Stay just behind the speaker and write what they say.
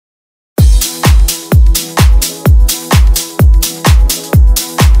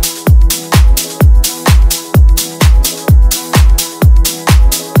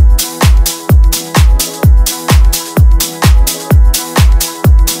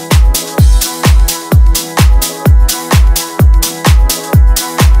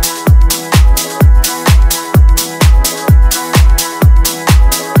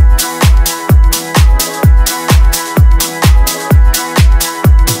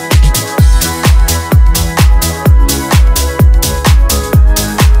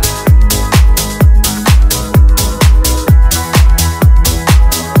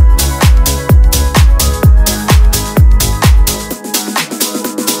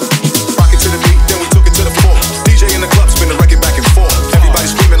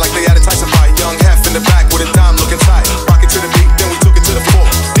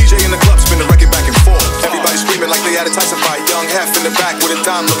a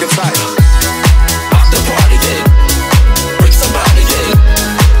dime looking tight. Rock the party, yeah. Bring somebody, yeah.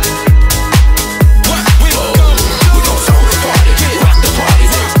 What we gon' do? We gon' throw the party, yeah. Rock the party,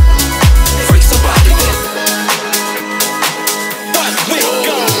 yeah. Bring somebody, yeah. What we gon'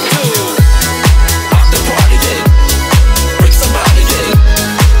 do? Rock the party, yeah. Bring somebody, yeah.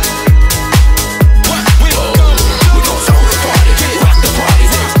 What we gon' do? We gon' throw the party, yeah. Rock the party,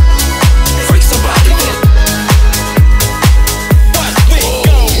 yeah. Bring somebody, yeah. What we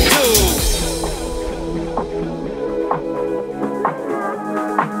gon' do?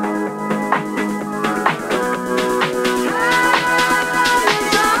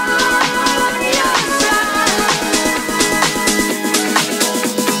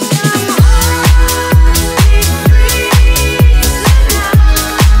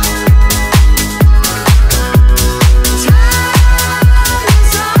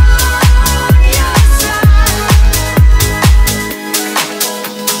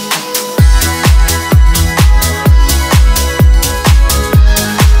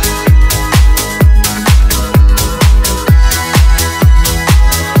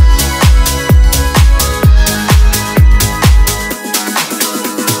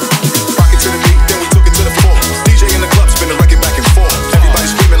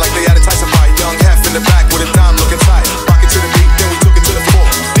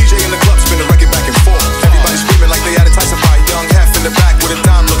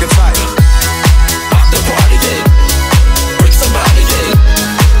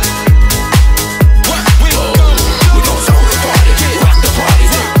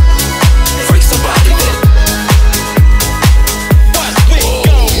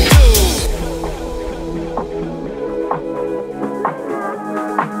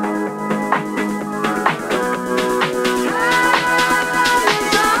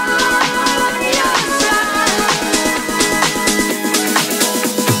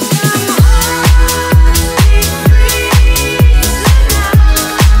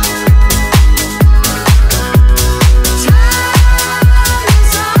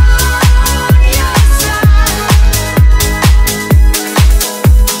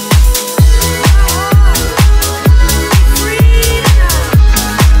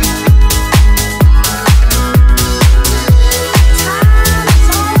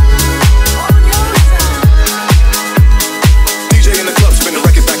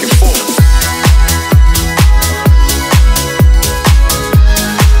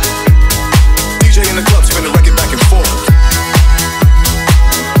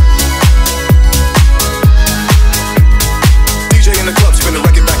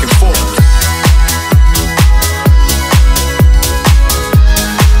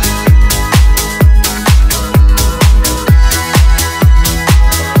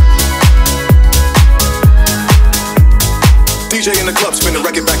 DJ in the club, spin the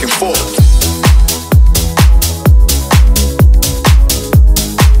record back and forth.